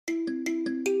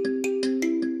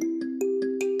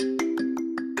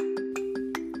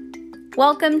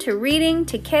Welcome to Reading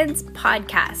to Kids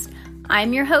podcast.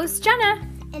 I'm your host, Jenna.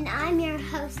 And I'm your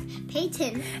host,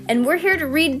 Peyton. And we're here to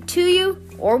read to you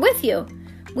or with you.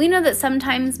 We know that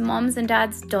sometimes moms and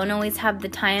dads don't always have the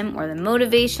time or the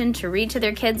motivation to read to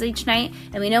their kids each night,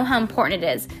 and we know how important it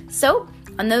is. So,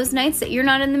 on those nights that you're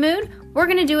not in the mood, we're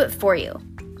going to do it for you.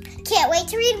 Can't wait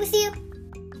to read with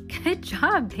you. Good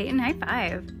job, Peyton. High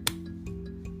five.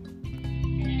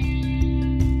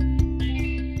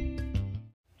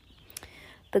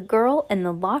 The Girl in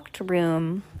the Locked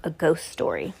Room, A Ghost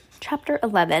Story. Chapter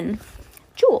 11,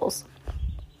 Jules.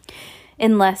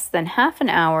 In less than half an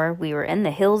hour, we were in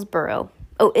the Hillsboro.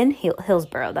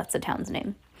 Hillsboro, that's the town's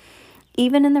name.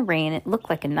 Even in the rain, it looked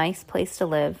like a nice place to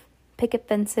live. Picket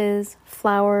fences,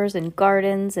 flowers and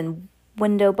gardens and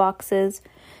window boxes,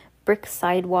 brick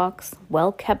sidewalks,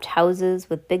 well-kept houses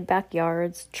with big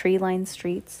backyards, tree-lined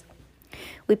streets.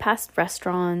 We passed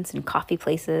restaurants and coffee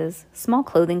places, small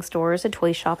clothing stores, a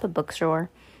toy shop, a bookstore,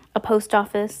 a post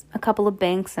office, a couple of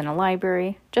banks, and a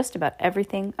library. Just about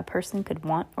everything a person could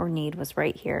want or need was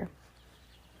right here.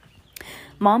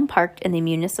 Mom parked in the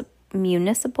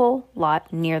municipal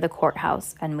lot near the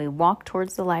courthouse, and we walked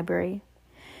towards the library.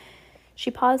 She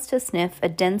paused to sniff a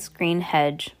dense green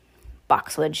hedge.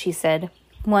 Boxwood, she said,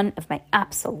 one of my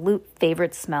absolute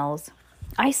favorite smells.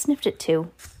 I sniffed it too.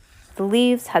 The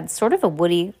leaves had sort of a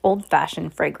woody,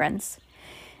 old-fashioned fragrance.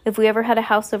 If we ever had a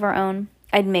house of our own,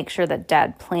 I'd make sure that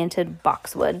Dad planted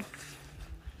boxwood.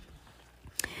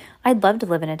 I'd love to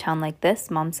live in a town like this,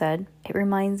 Mom said. It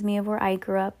reminds me of where I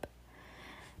grew up.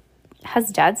 Has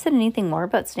Dad said anything more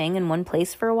about staying in one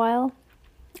place for a while?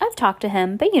 I've talked to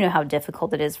him, but you know how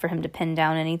difficult it is for him to pin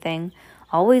down anything.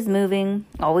 Always moving,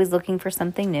 always looking for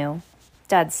something new.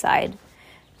 Dad sighed.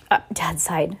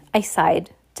 I sighed.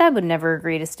 Dad would never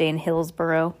agree to stay in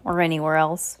Hillsboro or anywhere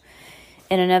else.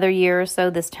 In another year or so,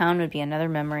 this town would be another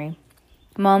memory.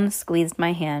 Mom squeezed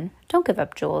my hand. Don't give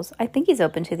up, Jules. I think he's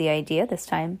open to the idea this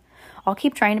time. I'll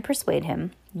keep trying to persuade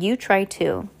him. You try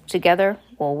too. Together,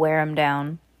 we'll wear him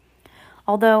down.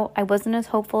 Although I wasn't as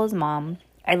hopeful as Mom,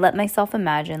 I let myself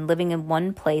imagine living in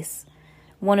one place,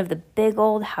 one of the big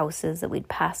old houses that we'd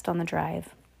passed on the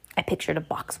drive. I pictured a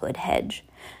boxwood hedge,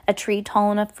 a tree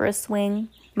tall enough for a swing,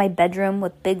 my bedroom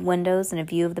with big windows and a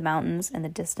view of the mountains in the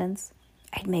distance.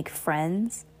 I'd make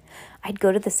friends. I'd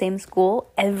go to the same school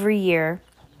every year.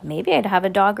 Maybe I'd have a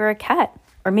dog or a cat,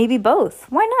 or maybe both.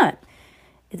 Why not?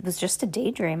 It was just a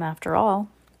daydream after all.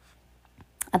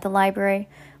 At the library,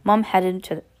 Mom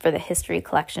headed for the history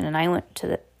collection, and I went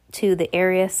to the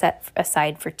area set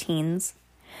aside for teens.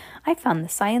 I found the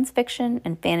science fiction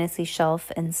and fantasy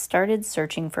shelf and started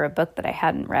searching for a book that I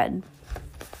hadn't read.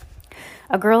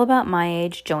 A girl about my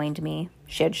age joined me.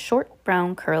 She had short,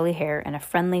 brown, curly hair and a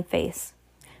friendly face.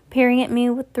 Peering at me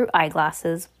through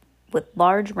eyeglasses with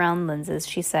large, round lenses,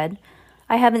 she said,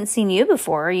 I haven't seen you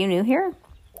before. Are you new here?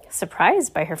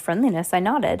 Surprised by her friendliness, I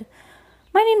nodded.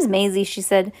 My name's Maisie, she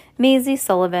said. Maisie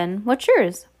Sullivan. What's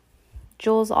yours?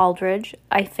 Jules Aldridge.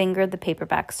 I fingered the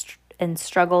paperback and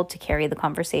struggled to carry the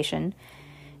conversation.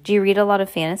 Do you read a lot of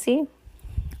fantasy?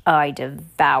 Oh, I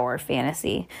devour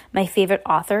fantasy. My favorite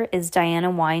author is Diana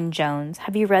Wynne Jones.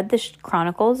 Have you read the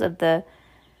Chronicles of the...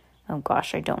 Oh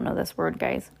gosh, I don't know this word,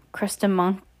 guys.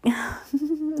 Crustamonc...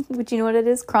 Would you know what it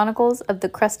is? Chronicles of the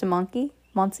Crustamonc?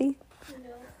 Monty?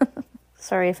 No.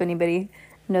 Sorry if anybody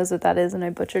knows what that is and I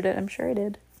butchered it. I'm sure I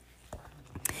did.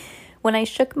 When I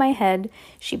shook my head,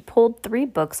 she pulled 3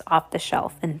 books off the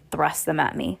shelf and thrust them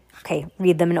at me. Okay,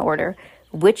 read them in order.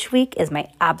 Witch Week is my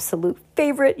absolute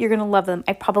favorite. You're going to love them.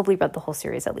 I probably read the whole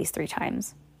series at least 3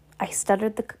 times. I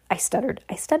studied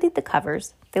the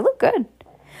covers. They look good.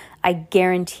 I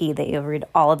guarantee that you'll read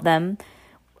all of them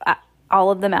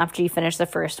after you finish the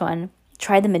first one.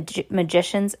 Try the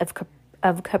Magicians of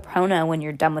Caprona when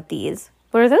you're done with these.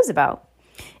 What are those about?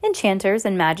 Enchanters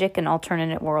and magic and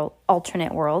alternate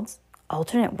worlds.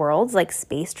 Alternate worlds like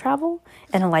space travel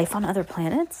and a life on other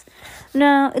planets?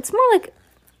 No, it's more like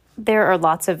there are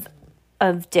lots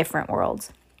of different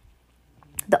worlds.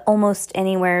 The almost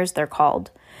anywheres, they're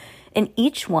called. In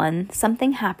each one,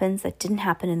 something happens that didn't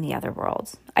happen in the other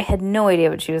worlds. I had no idea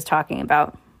what she was talking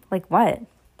about. Like what?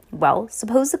 Well,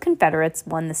 suppose the Confederates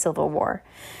won the Civil War.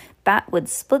 That would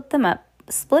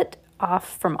split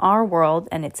off from our world,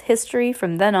 and its history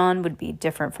from then on would be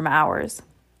different from ours.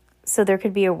 So there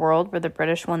could be a world where the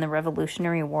British won the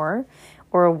Revolutionary War,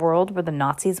 or a world where the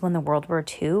Nazis won the World War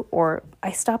II, or...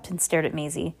 I stopped and stared at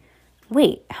Maisie.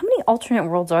 Wait, how many alternate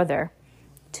worlds are there?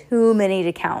 Too many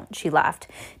to count, she laughed.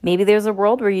 Maybe there's a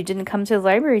world where you didn't come to the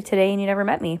library today and you never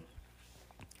met me.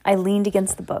 I leaned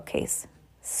against the bookcase.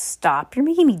 Stop, you're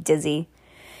making me dizzy.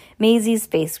 Maisie's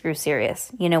face grew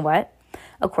serious. You know what?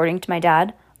 According to my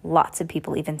dad, lots of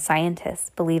people, even scientists,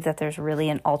 believe that there's really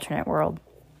an alternate world,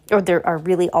 or there are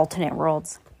really alternate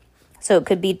worlds. So it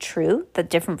could be true that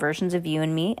different versions of you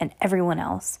and me and everyone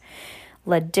else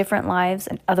led different lives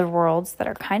in other worlds that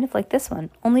are kind of like this one,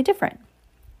 only different.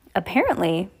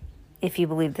 Apparently, if you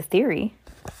believe the theory.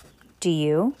 Do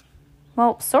you?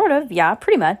 Well, sort of, yeah,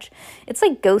 pretty much. It's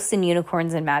like ghosts and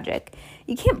unicorns and magic.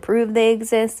 You can't prove they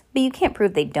exist, but you can't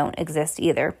prove they don't exist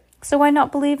either. So why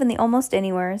not believe in the almost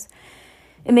anywheres?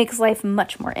 It makes life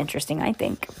much more interesting, I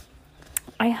think.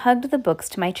 I hugged the books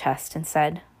to my chest and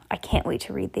said, I can't wait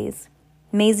to read these.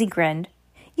 Maisie grinned.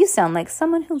 You sound like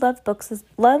someone who loves books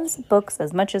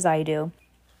as much as I do.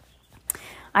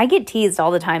 I get teased all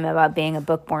the time about being a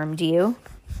bookworm, do you?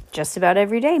 Just about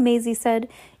every day, Maisie said.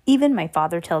 Even my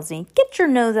father tells me, get your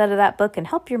nose out of that book and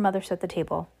help your mother set the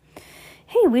table.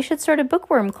 Hey, we should start a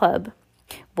bookworm club.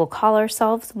 We'll call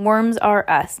ourselves Worms Are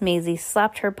Us. Maisie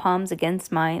slapped her palms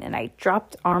against mine and I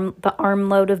dropped the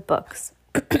armload of books.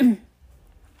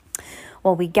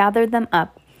 While we gathered them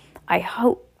up, I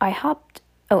hoped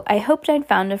I'd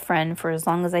found a friend for as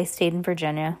long as I stayed in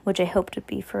Virginia, which I hoped would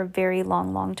be for a very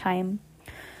long, long time.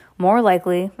 More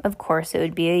likely, of course, it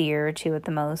would be a year or two at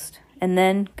the most. And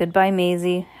then, goodbye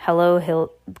Maisie,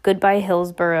 goodbye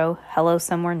Hillsborough, hello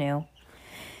somewhere new.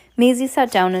 Maisie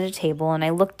sat down at a table and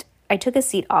I took a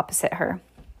seat opposite her.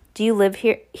 Do you live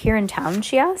here in town,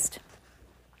 she asked.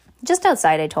 Just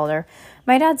outside, I told her.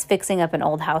 My dad's fixing up an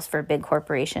old house for a big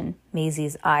corporation.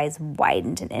 Maisie's eyes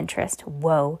widened in interest.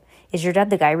 Whoa, is your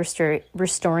dad the guy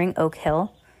restoring Oak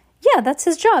Hill? Yeah, that's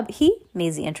his job.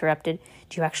 Maisie interrupted.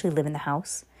 Do you actually live in the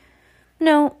house?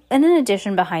 No, and in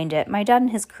addition behind it, my dad and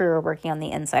his crew are working on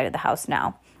the inside of the house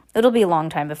now. It'll be a long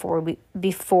time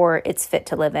before it's fit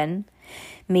to live in.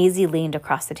 Maisie leaned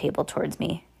across the table towards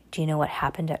me. Do you know what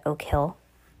happened at Oak Hill?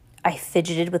 I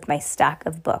fidgeted with my stack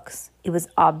of books. It was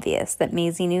obvious that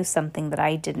Maisie knew something that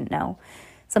I didn't know,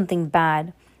 something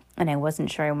bad, and I wasn't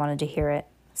sure I wanted to hear it.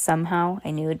 Somehow, I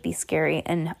knew it'd be scary,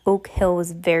 and Oak Hill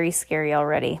was very scary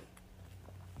already.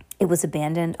 It was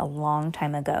abandoned a long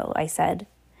time ago, I said.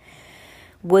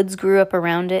 Woods grew up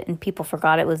around it and people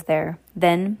forgot it was there.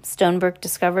 Then Stonebrook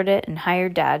discovered it and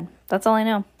hired Dad. That's all I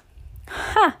know.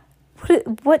 Ha!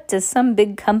 What does some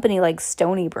big company like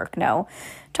Stony Brook know?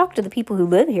 Talk to the people who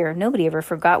live here. Nobody ever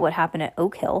forgot what happened at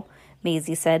Oak Hill,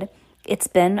 Maisie said. It's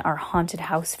been our haunted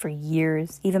house for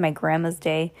years, even my grandma's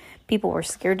day. People were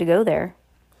scared to go there.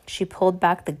 She pulled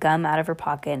back the gum out of her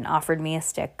pocket and offered me a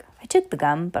stick. I took the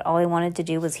gum, but all I wanted to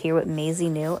do was hear what Maisie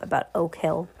knew about Oak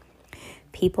Hill.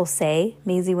 People say,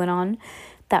 Maisie went on,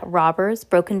 that robbers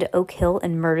broke into Oak Hill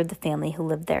and murdered the family who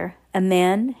lived there. A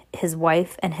man, his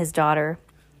wife, and his daughter.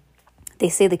 They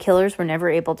say the killers were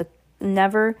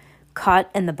never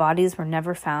caught and the bodies were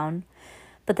never found.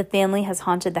 But the family has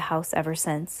haunted the house ever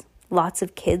since. Lots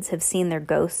of kids have seen their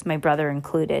ghosts, my brother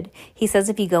included. He says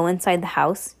if you go inside the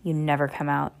house, you never come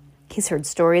out. He's heard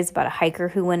stories about a hiker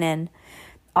who went in.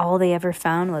 All they ever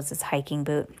found was his hiking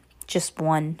boot. Just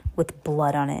one, with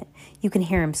blood on it. You can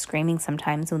hear him screaming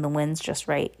sometimes when the wind's just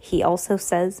right. He also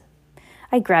says,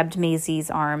 I grabbed Maisie's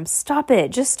arm. Stop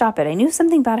it, just stop it. I knew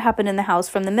something bad happened in the house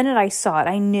from the minute I saw it.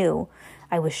 I knew.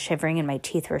 I was shivering and my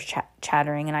teeth were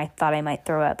chattering and I thought I might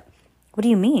throw up. What do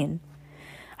you mean?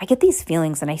 I get these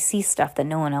feelings and I see stuff that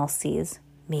no one else sees.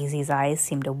 Maisie's eyes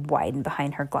seemed to widen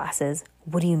behind her glasses.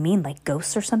 What do you mean, like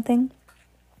ghosts or something?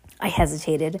 I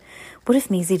hesitated. What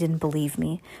if Maisie didn't believe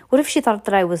me? What if she thought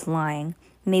that I was lying?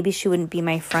 Maybe she wouldn't be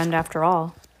my friend after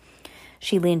all.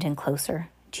 She leaned in closer.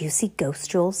 Do you see ghosts,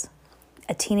 Jules?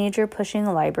 A teenager pushing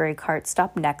a library cart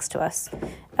stopped next to us.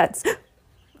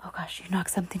 Oh gosh, you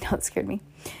knocked something out, scared me.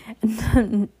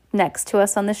 Next to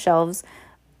us on the shelves.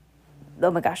 Oh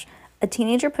my gosh. A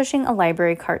teenager pushing a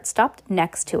library cart stopped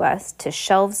next to us to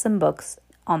shelve some books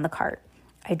on the cart.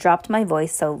 I dropped my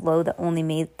voice so low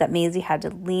that Maisie had to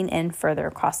lean in further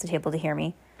across the table to hear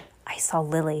me. I saw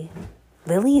Lily.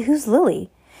 Lily? Who's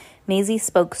Lily? Maisie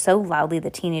spoke so loudly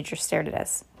the teenager stared at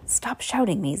us. Stop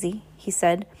shouting, Maisie, he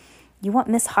said. You want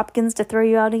Miss Hopkins to throw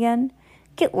you out again?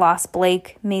 Get lost,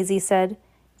 Blake, Maisie said.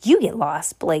 You get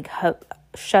lost, Blake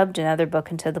shoved another book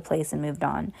into the place and moved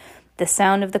on. The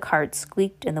sound of the cart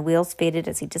squeaked and the wheels faded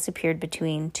as he disappeared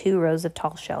between two rows of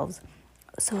tall shelves.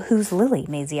 So who's Lily?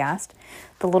 Maisie asked.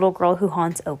 The little girl who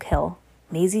haunts Oak Hill.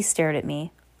 Maisie stared at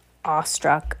me,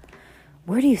 awestruck.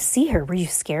 Where do you see her? Were you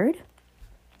scared?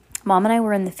 Mom and I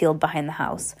were in the field behind the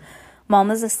house. Mom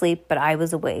was asleep, but I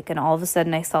was awake, and all of a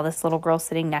sudden I saw this little girl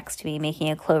sitting next to me making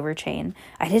a clover chain.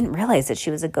 I didn't realize that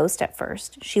she was a ghost at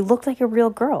first. She looked like a real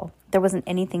girl. There wasn't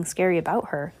anything scary about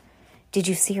her. Did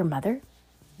you see your mother?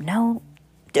 No.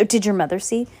 Did your mother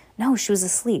see? No, she was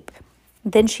asleep.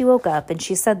 Then she woke up and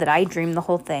she said that I dreamed the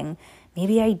whole thing.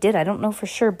 Maybe I did, I don't know for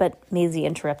sure, but Maisie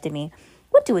interrupted me.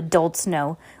 What do adults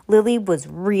know? Lily was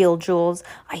real, Jules.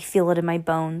 I feel it in my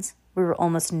bones. We were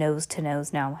almost nose to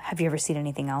nose now. Have you ever seen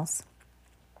anything else?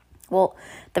 Well,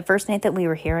 the first night that we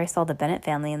were here, I saw the Bennett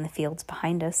family in the fields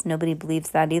behind us. Nobody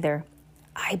believes that either.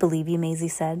 I believe you, Maisie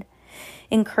said.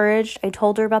 Encouraged, I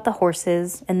told her about the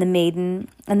horses and the maiden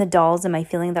and the dolls and my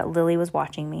feeling that Lily was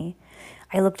watching me.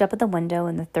 I looked up at the window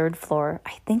in the third floor.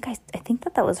 I think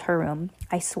that was her room.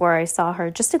 I swore I saw her,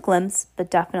 just a glimpse,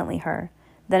 but definitely her.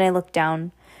 Then I looked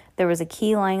down. There was a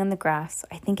key lying on the grass.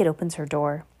 I think it opens her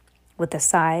door. With a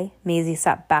sigh, Maisie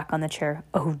sat back on the chair.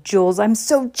 Oh, Jules, I'm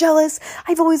so jealous.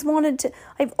 I've always wanted to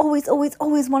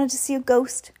see a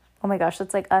ghost. Oh my gosh,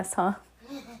 that's like us, huh?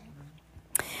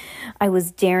 It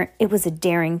was a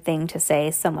daring thing to say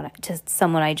to someone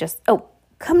I just,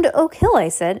 come to Oak Hill, I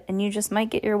said, and you just might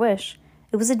get your wish.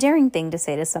 It was a daring thing to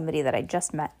say to somebody that I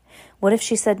just met. What if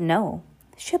she said no?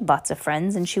 She had lots of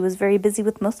friends, and she was very busy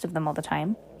with most of them all the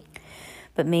time.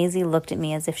 But Maisie looked at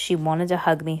me as if she wanted to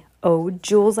hug me. Oh,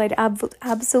 Jules, I'd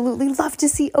absolutely love to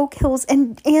see Oak Hills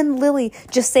and Lily.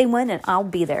 Just say when and I'll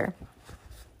be there.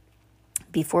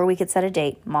 Before we could set a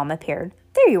date, Mom appeared.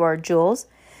 There you are, Jules.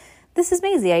 This is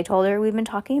Maisie, I told her. We've been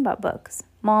talking about books.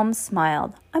 Mom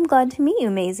smiled. I'm glad to meet you,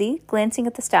 Maisie, glancing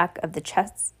at the stack of the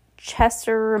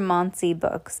Chester-Monsey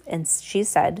books. And she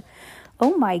said,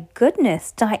 oh my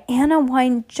goodness, Diana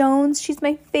Wynne Jones. She's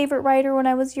my favorite writer when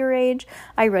I was your age.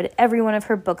 I read every one of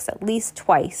her books at least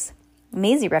twice.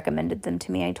 Maisie recommended them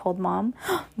to me, I told Mom.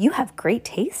 You have great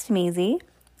taste, Maisie.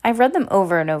 I've read them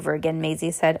over and over again,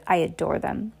 Maisie said. I adore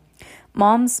them.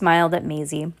 Mom smiled at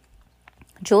Maisie.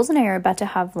 Jules and I are about to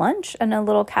have lunch in a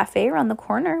little cafe around the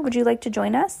corner. Would you like to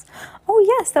join us? Oh,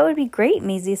 yes, that would be great,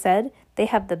 Maisie said. They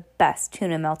have the best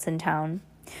tuna melts in town.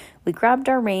 We grabbed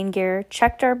our rain gear,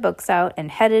 checked our books out,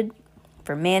 and headed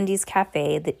for Mandy's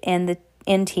Cafe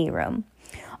and tea room.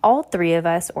 All three of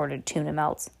us ordered tuna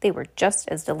melts. They were just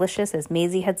as delicious as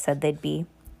Maisie had said they'd be.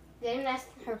 They didn't ask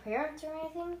her parents or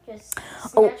anything? Just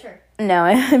snatch her? No,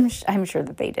 I'm sure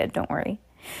that they did. Don't worry.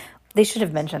 They should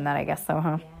have mentioned that, I guess, though,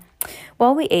 huh? Yeah.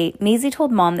 While we ate, Maisie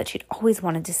told Mom that she'd always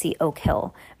wanted to see Oak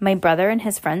Hill. My brother and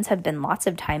his friends had been lots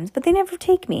of times, but they never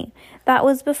take me. That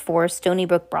was before Stony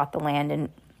Brook brought the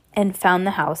land and found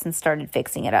the house and started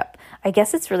fixing it up. I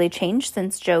guess it's really changed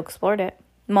since Joe explored it.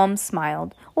 Mom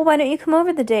smiled. Well, why don't you come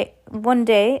over one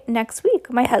day next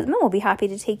week? My husband will be happy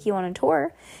to take you on a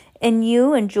tour, and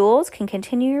you and Jules can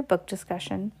continue your book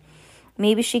discussion.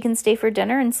 Maybe she can stay for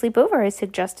dinner and sleep over, I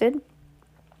suggested.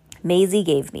 Maisie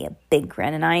gave me a big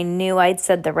grin, and I knew I'd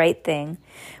said the right thing.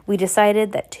 We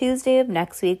decided that Tuesday of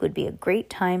next week would be a great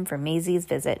time for Maisie's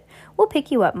visit. We'll pick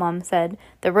you up, Mom said.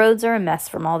 The roads are a mess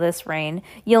from all this rain.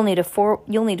 You'll need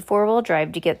four-wheel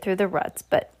drive to get through the ruts,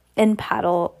 but in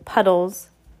puddles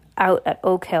out at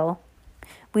Oak Hill.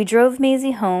 We drove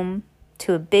Maisie home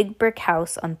to a big brick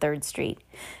house on 3rd Street.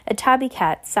 A tabby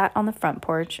cat sat on the front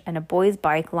porch, and a boy's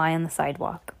bike lay on the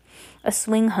sidewalk. A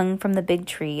swing hung from the big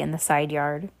tree in the side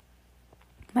yard.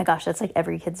 My gosh, that's like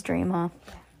every kid's dream, huh?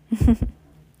 Yeah.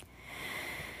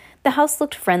 The house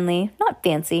looked friendly, not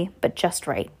fancy, but just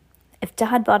right. If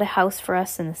Dad bought a house for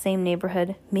us in the same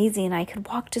neighborhood, Maisie and I could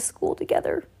walk to school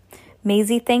together.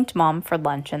 Maisie thanked Mom for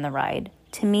lunch and the ride.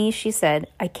 To me, she said,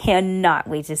 I cannot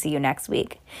wait to see you next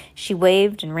week. She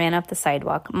waved and ran up the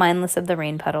sidewalk, mindless of the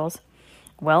rain puddles.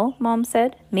 Well, Mom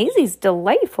said, Maisie's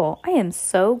delightful. I am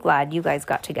so glad you guys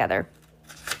got together.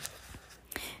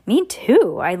 Me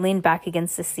too. I leaned back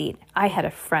against the seat. I had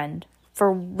a friend.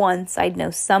 For once, I'd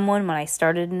know someone when I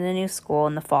started in the new school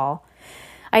in the fall.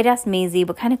 I'd ask Maisie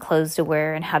what kind of clothes to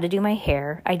wear and how to do my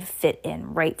hair. I'd fit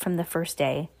in right from the first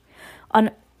day.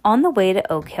 On the way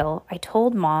to Oak Hill, I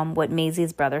told Mom what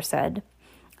Maisie's brother said.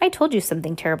 I told you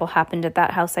something terrible happened at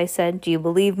that house, I said. Do you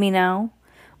believe me now?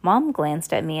 Mom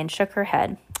glanced at me and shook her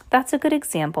head. That's a good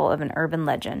example of an urban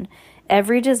legend.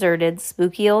 Every deserted,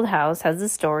 spooky old house has a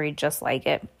story just like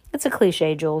it. It's a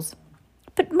cliche, Jules.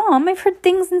 But, Mom, I've heard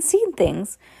things and seen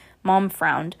things. Mom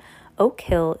frowned. Oak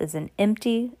Hill is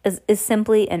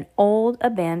simply an old,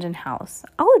 abandoned house.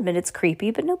 I'll admit it's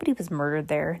creepy, but nobody was murdered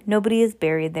there. Nobody is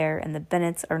buried there, and the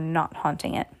Bennetts are not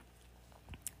haunting it.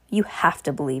 You have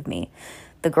to believe me.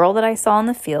 The girl that I saw in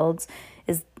the fields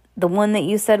is the one that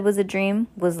you said was a dream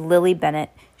was Lily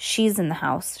Bennett. She's in the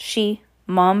house.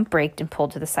 Mom braked and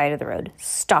pulled to the side of the road.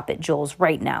 Stop it, Jules,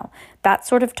 right now. That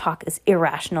sort of talk is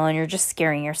irrational and you're just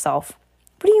scaring yourself.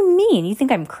 What do you mean? You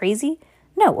think I'm crazy?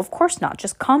 No, of course not.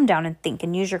 Just calm down and think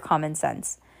and use your common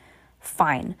sense.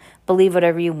 Fine. Believe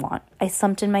whatever you want. I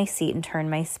slumped in my seat and turned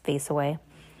my face away.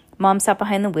 Mom sat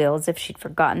behind the wheel as if she'd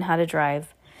forgotten how to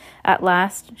drive. At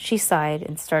last, she sighed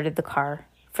and started the car.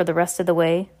 For the rest of the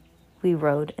way, we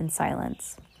rode in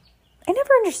silence. I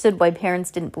never understood why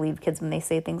parents didn't believe kids when they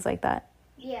say things like that.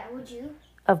 Yeah, would you?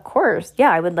 Of course.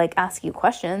 Yeah, I would, like, ask you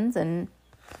questions and,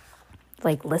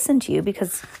 like, listen to you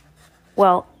because,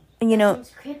 well, you know,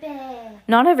 It's creepy.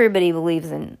 not everybody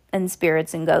believes in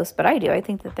spirits and ghosts, but I do. I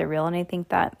think that they're real, and I think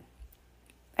that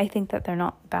they're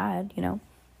not bad, you know.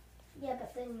 Yeah,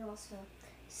 but then you also,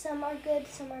 some are good,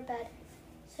 some are bad.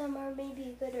 Some are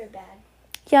maybe good or bad.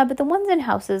 Yeah, but the ones in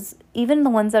houses, even the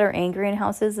ones that are angry in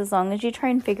houses, as long as you try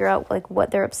and figure out like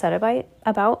what they're upset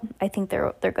about, I think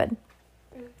they're good.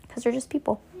 Because they're just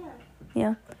people. Yeah,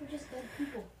 Yeah. they're just good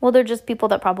people. Well, they're just people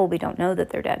that probably don't know that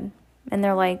they're dead. And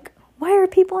they're like, why are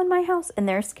people in my house? And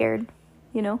they're scared,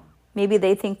 you know? Maybe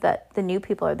they think that the new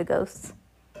people are the ghosts.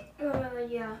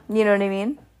 Yeah. You know what I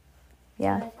mean?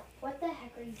 Yeah. Like, what the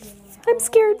heck are you doing here? I'm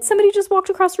scared. Somebody just walked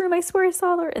across the room. I swear I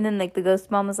saw her. And then like the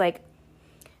ghost mom was like,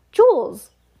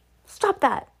 Jules, stop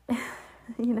that.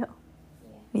 You know?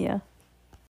 Yeah.